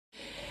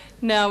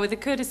Now, with the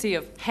courtesy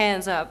of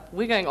hands up,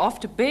 we're going off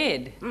to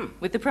bed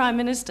with the Prime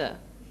Minister.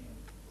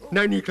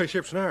 No nuclear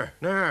ships, no.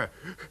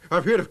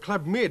 I've heard of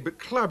Club Med, but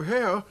Club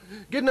how?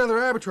 Get another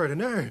arbitrator,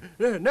 no,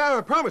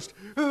 I promised.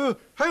 Hail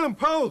 'em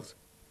poles.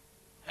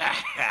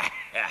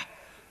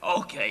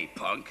 Okay,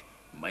 punk.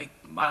 Make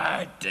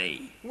my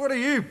day. What are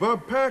you,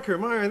 Bob Parker?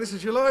 Man, this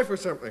is your life or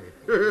something.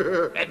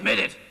 Admit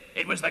it.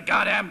 It was the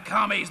goddamn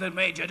commies that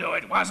made you do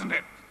it, wasn't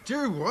it?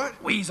 Do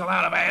what? Weasel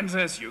out of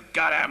Anzus, you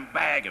goddamn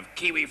bag of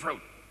kiwi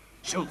fruit.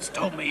 Schultz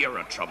told me you're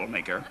a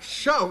troublemaker.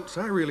 Schultz?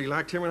 I really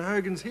liked him in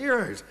Hogan's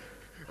Heroes.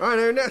 I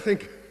know nothing.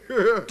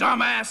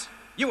 Dumbass!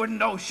 You wouldn't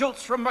know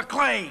Schultz from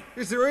McClay.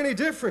 Is there any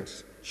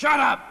difference? Shut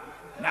up!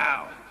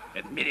 Now,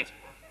 admit it.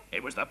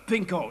 It was the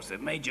Pinkos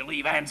that made you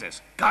leave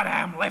Anzus.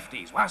 Goddamn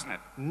lefties, wasn't it?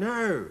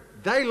 No,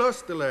 they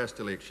lost the last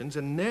elections,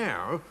 and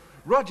now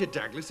Roger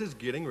Douglas is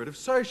getting rid of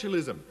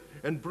socialism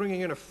and bringing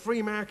in a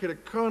free market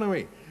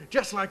economy,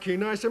 just like you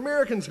nice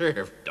Americans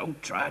have.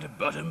 Don't try to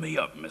butter me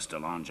up,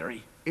 Mr.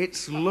 Lange.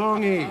 It's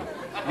Lange.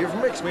 You've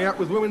mixed me up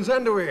with women's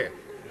underwear.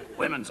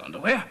 Women's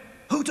underwear?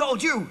 Who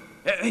told you?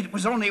 It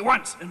was only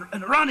once,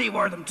 and Ronnie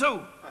wore them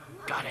too.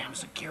 Goddamn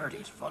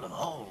security's full of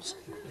holes.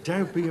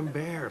 Don't be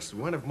embarrassed.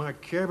 One of my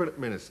cabinet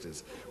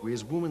ministers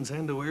wears women's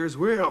underwear as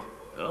well.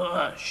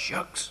 Oh,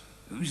 shucks.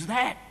 Who's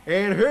that?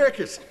 Ann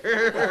Herkis.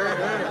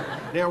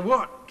 Now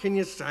what can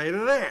you say to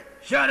that?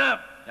 Shut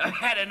up. I've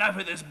had enough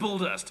of this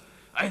bulldust.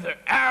 Either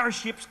our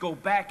ships go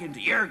back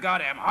into your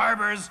goddamn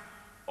harbors,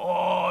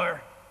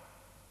 or...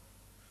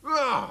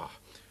 Oh,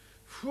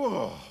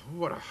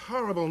 what a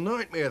horrible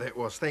nightmare that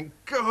was. Thank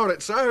God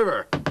it's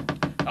over.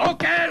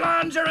 Okay,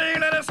 lingerie,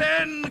 let us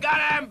in.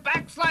 Goddamn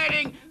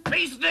backsliding,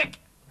 peacenik.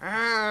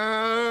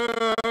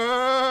 Ah.